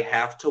 Like, I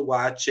have to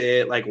watch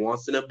it. Like,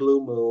 once in a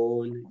blue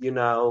moon, you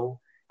know.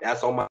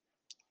 That's on my.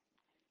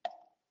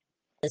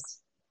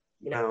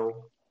 You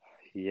know.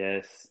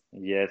 Yes.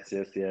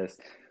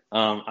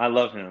 I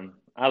love him.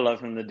 I love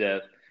him to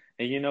death.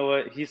 And you know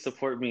what? He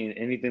supports me in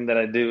anything that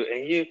I do.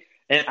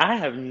 And I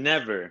have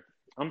never.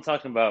 I'm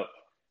talking about.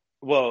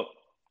 Well,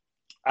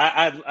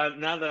 I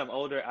now that I'm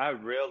older, I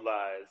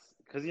realize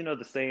because you know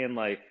the saying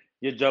like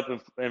you're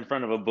jumping in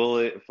front of a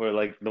bullet for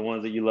like the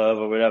ones that you love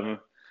or whatever.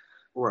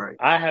 Right.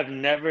 I have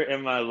never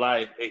in my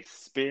life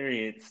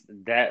experienced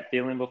that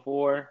feeling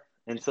before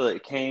until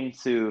it came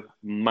to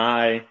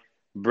my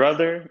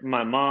brother,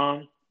 my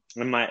mom,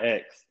 and my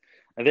ex.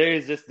 And there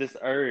is just this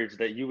urge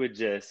that you would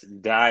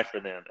just die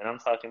for them. And I'm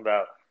talking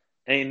about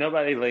ain't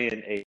nobody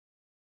laying a.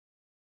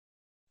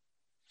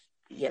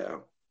 Yeah.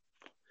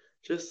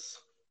 It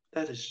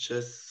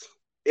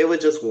was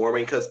just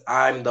warming because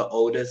I'm the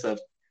oldest of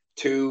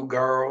two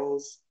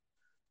girls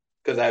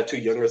because I have two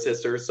younger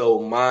sisters. So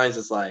mine's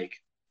just like,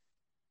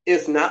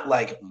 it's not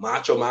like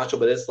macho,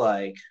 but it's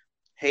like,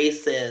 hey,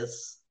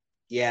 sis,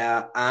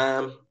 yeah,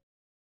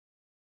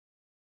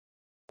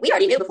 we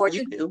already knew before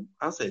you knew.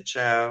 I said,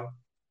 child.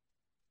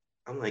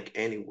 I'm like,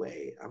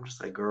 anyway, I'm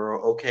just like,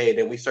 girl, okay.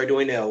 Then we start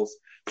doing nails.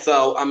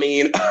 So, I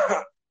mean,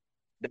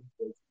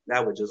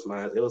 that was just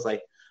mine. It was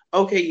like,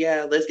 okay,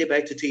 yeah, let's get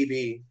back to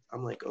TV.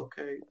 I'm like,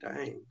 okay,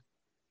 dang.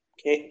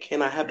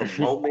 Can I have a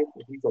moment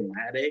to be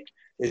dramatic?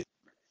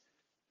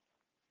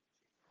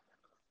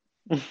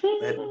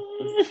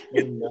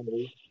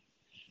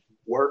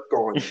 Work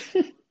on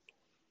it.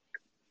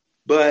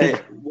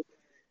 But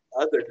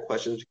other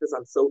questions, because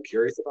I'm so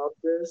curious about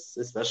this,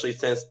 especially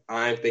since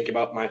I'm thinking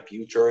about my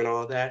future and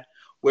all that.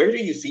 Where do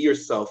you see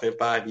yourself in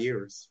 5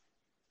 years?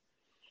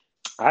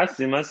 I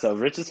see myself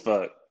rich as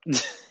fuck.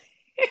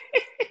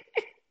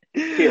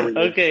 Period.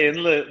 Okay, and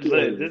look,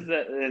 this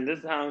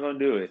is how I'm gonna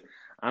do it.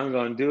 I'm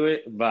gonna do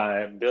it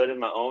by building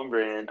my own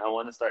brand. I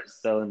want to start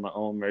selling my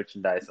own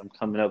merchandise. I'm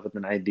coming up with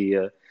an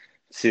idea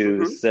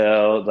to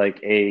sell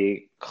like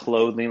a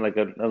clothing,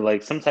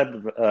 like some type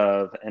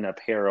of an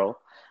apparel.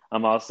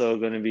 I'm also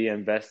going to be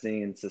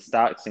investing into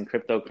stocks and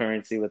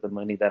cryptocurrency with the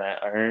money that I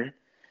earn.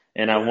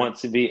 and I want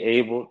to be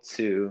able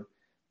to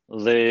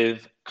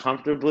live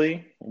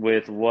comfortably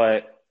with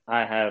what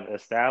I have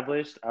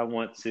established. I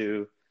want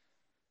to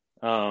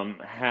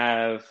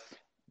have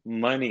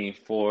money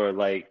for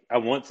like I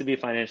want to be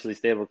financially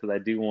stable because I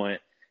do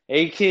want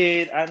a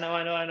kid. I know.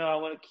 I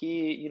want a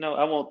kid.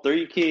 I want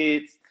 3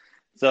 kids.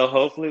 So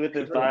hopefully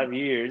within 5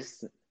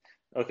 years,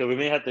 okay, we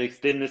may have to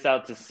extend this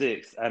out to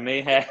 6. I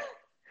may have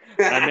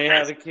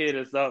a kid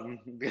or something.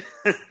 Look,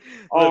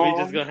 we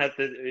just gonna have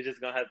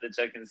to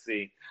check and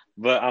see.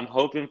 But I'm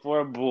hoping for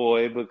a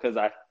boy because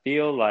I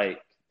feel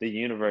like the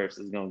universe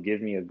is gonna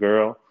give me a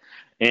girl.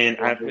 And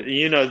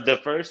the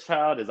first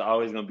child is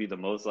always gonna be the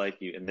most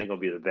like you, and they're gonna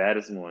be the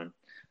baddest one.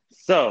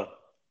 So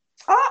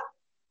I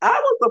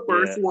was the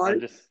first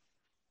one.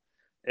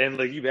 And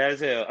look, you bad as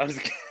hell. I'm just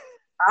kidding.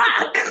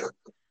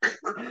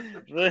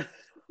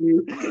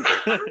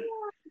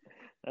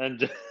 I'm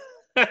just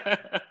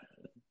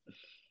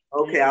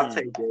Okay, I'll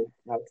take it.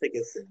 I'll take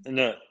it.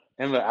 No,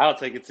 and look, I'll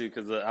take it too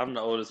because I'm the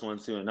oldest one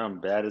too, and I'm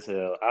bad as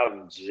hell.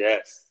 I'm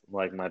just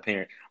like my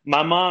parent.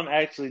 My mom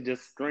actually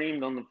just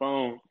screamed on the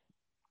phone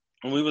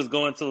when we was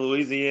going to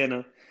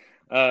Louisiana,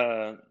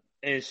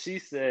 and she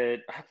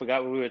said, I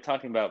forgot what we were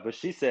talking about, but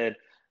she said,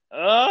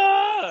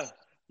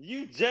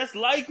 you just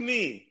like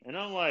me. And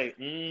I'm like,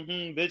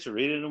 bitch,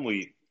 read it and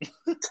weep.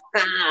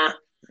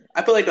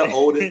 I feel like the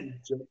oldest is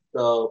just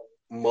the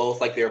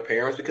most like their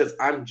parents because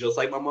I'm just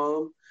like my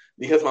mom.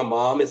 Because my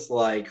mom is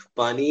like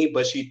funny,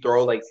 but she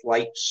throw like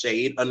slight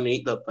shade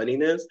underneath the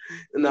funniness.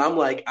 And I'm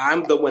like,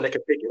 I'm the one that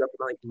can pick it up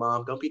and like,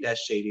 Mom, don't be that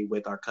shady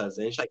with our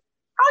cousin. She's like,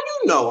 how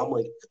you know? I'm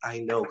like,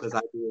 I know because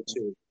I do it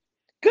too.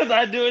 Because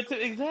I do it too,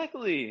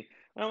 exactly.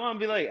 My mom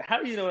be like,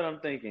 how do you know what I'm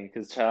thinking?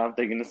 Because child, I'm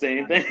thinking the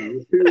same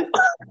thing.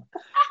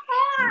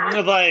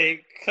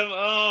 Like, come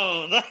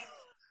on.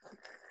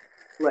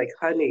 Like,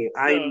 honey,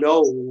 I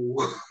know.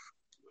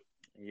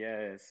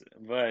 Yes,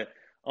 but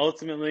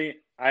ultimately,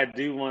 I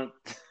do want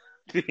to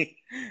be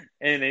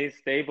in a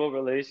stable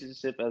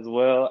relationship as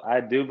well. I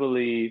do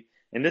believe,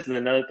 and this is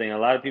another thing, a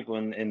lot of people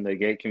in the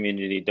gay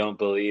community don't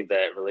believe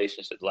that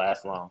relationships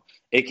last long.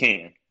 It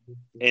can,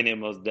 and it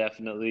most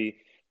definitely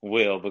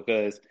will,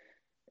 because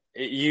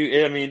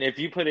if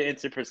you put it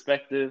into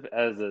perspective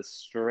as a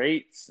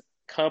straight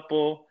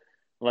couple,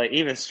 like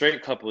even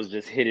straight couples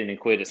just hit it and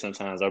quit it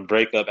sometimes or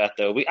break up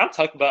after a week. I'm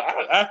talking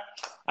about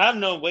I've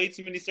known way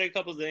too many straight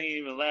couples that ain't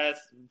even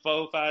last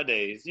 4-5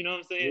 days. You know what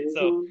I'm saying? Mm-hmm.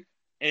 So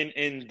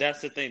and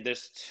that's the thing.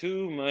 There's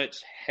too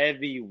much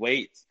heavy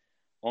weight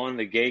on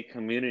the gay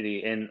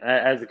community, and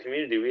as a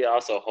community, we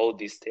also hold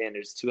these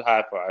standards too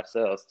high for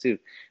ourselves too,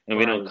 and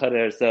we don't cut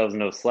ourselves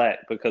no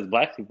slack because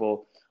Black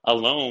people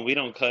alone, we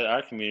don't cut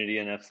our community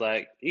enough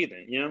slack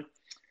either.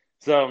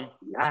 So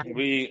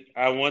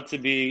I want to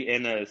be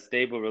in a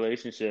stable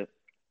relationship,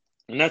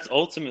 and that's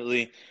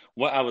ultimately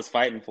what I was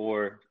fighting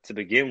for to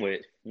begin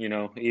with,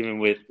 even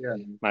with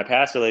my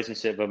past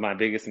relationship. But my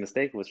biggest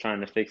mistake was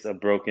trying to fix a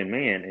broken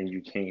man, and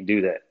you can't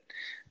do that.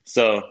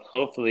 So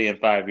hopefully in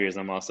 5 years,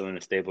 I'm also in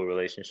a stable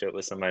relationship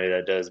with somebody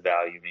that does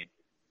value me.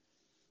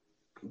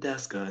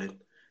 That's good.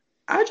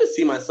 I just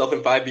see myself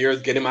in 5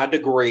 years getting my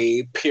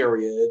degree,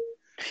 period.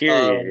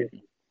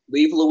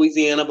 Leave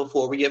Louisiana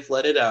before we get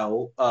flooded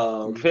out.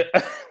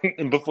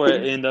 Before I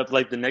end up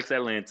like the next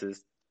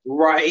Atlantis.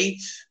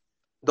 Right.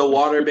 The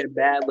water been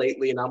bad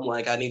lately, and I'm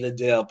like, I need a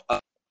dip.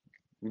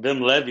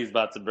 Them levees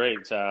about to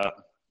break, child.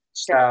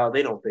 Child,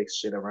 they don't fix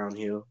shit around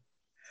here.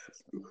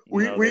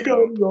 We got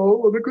it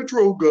all under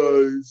control,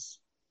 guys.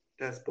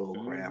 That's bull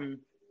crap.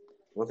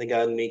 One thing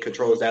I need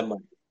control is that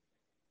money.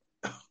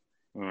 All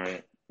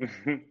right.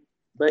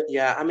 But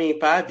yeah,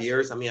 5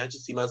 years. I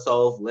just see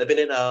myself living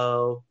it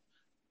up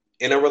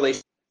in a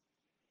relationship.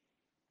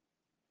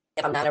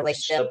 If I'm not in a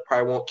relationship,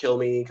 probably won't kill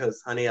me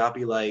because, honey, I'll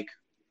be like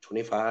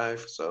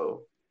 25.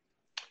 So,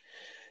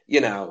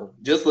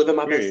 just living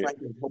my best life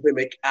and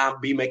hoping I'll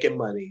be making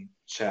money.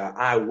 Child,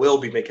 I will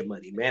be making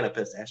money.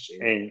 Manifest that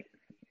shit.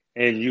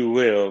 And you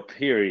will,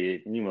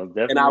 period. You most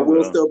definitely and I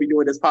will still be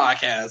doing this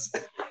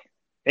podcast.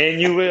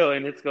 And you will,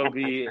 and it's going to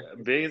be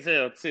big as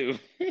hell, too.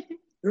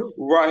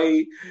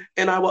 Right.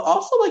 And I would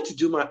also like to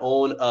do my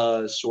own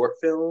short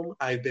film.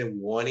 I've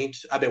been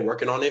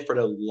working on it for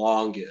the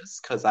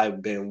longest because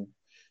I've been,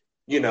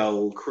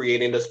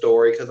 creating the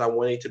story because I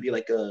want it to be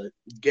like a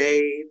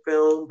gay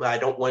film, but I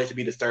don't want it to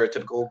be the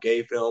stereotypical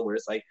gay film where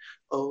it's like,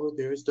 oh,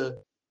 there's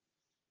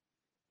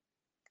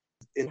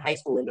in high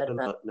school and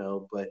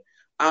no, but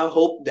I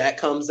hope that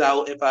comes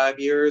out in 5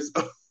 years.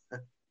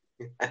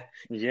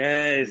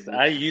 Yes,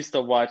 I used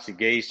to watch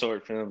gay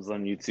short films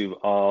on YouTube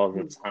all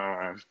the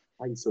time.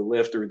 I used to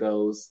live through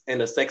those,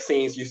 and the sex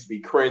scenes used to be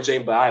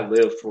cringing, but I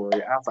lived for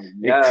it. I was like,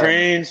 yeah. It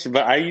cringed,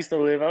 but I used to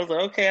live. I was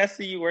like, okay, I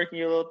see you working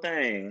your little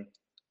thing.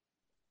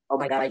 Oh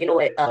my god, you know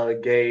what?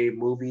 Gay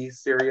movie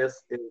series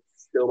is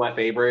still my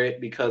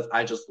favorite because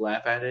I just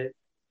laugh at it.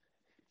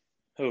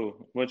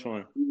 Who? Which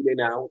one? Eating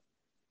Out.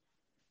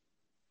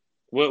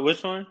 What?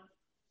 Which one?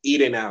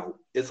 Eating Out.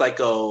 It's like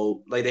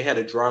they had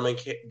a drama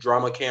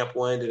camp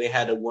one, then they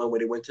had the one where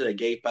they went to the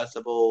gay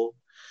festival,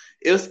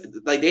 It was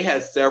like they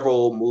had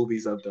several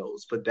movies of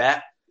those, but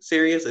that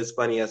series is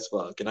funny as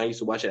fuck. And I used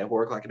to watch it at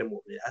 4 o'clock in the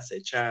morning. I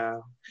said,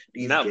 "Child,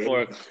 these Not gays."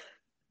 4 o'clock.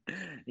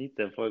 You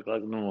said 4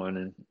 o'clock in the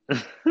morning. It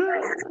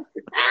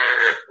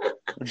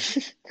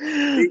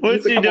used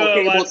What to you come on doing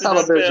cable watching them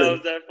television.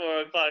 films at 4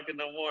 o'clock in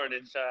the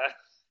morning, child?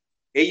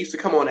 It used to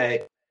come on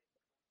That's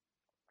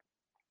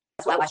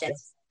why I watch it.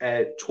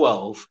 at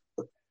 12.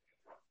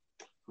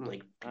 I'm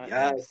like, I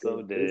yeah, am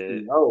so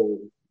dead. no.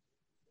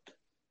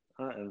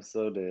 I am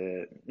so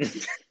dead.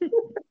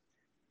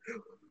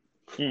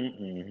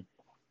 Mm-mm.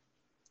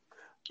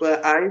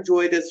 But I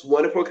enjoyed this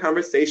wonderful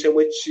conversation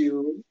with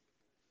you.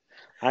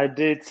 I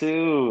did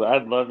too.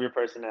 I love your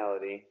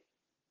personality.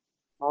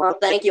 Oh,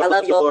 thank you. I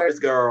love yours.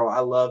 Girl. I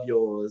love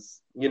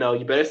yours. You know,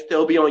 you better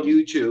still be on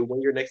YouTube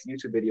when your next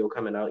YouTube video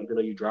coming out, even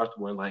though you dropped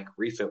one like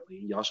recently.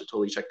 Y'all should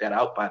totally check that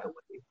out, by the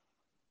way.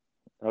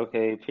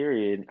 Okay,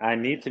 period. I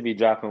need to be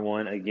dropping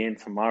one again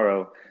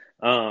tomorrow.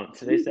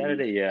 Today's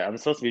Saturday. Yeah, I'm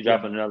supposed to be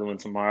dropping another one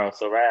tomorrow.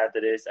 So right after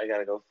this, I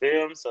gotta go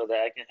film so that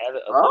I can have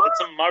it uploaded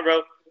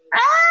tomorrow.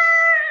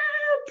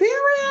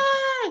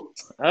 Period.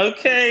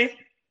 Okay.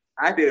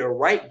 I did it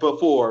right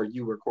before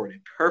you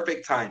recorded.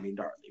 Perfect timing,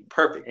 darling.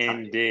 Perfect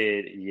timing.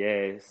 Indeed,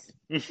 yes.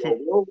 Well,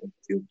 we'll let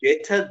you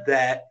get to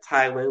that,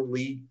 Tylan,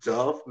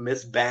 LeDuff,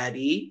 Miss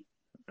Baddie.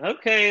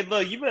 Okay,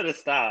 look, you better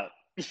stop.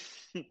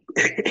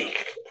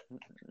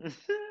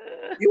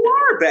 You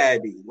are a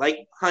baddie.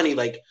 Like, honey,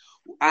 like,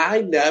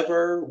 I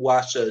never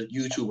watched a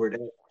YouTuber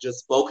that just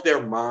spoke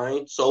their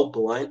mind so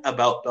blunt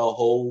about the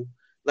whole,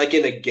 like,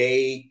 in the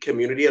gay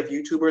community of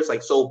YouTubers,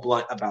 like, so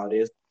blunt about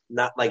it.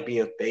 Not like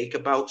being fake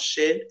about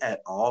shit at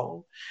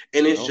all.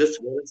 And it's just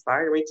real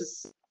inspiring to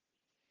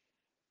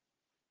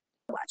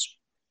watch.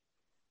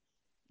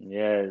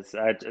 Yes,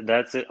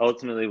 that's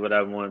ultimately what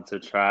I wanted to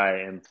try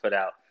and put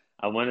out.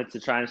 I wanted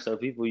to try and show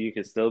people you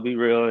can still be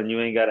real and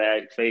you ain't gotta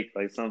act fake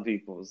like some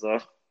people. So,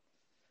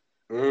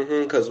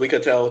 Because we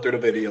could tell through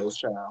the videos,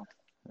 child.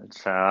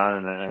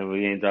 child, and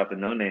we ain't dropping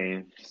no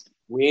names.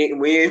 We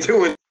ain't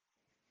doing.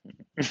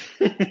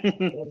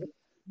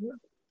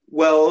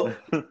 Well,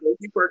 thank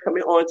you for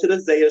coming on to the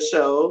Zaya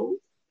show.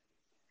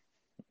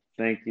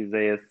 Thank you,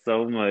 Zaya,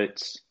 so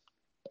much.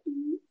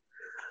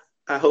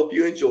 I hope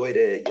you enjoyed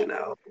it,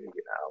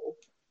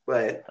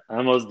 But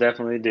I most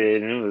definitely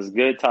did, and it was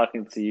good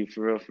talking to you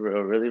for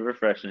real, really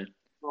refreshing.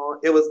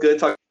 it was good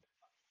talking.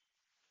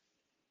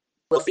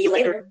 We'll see you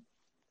later.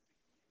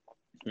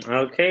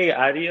 Okay,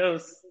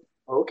 adios.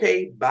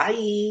 Okay,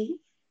 bye.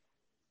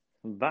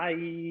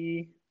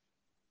 Bye.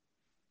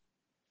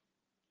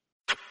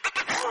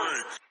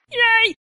 Yay!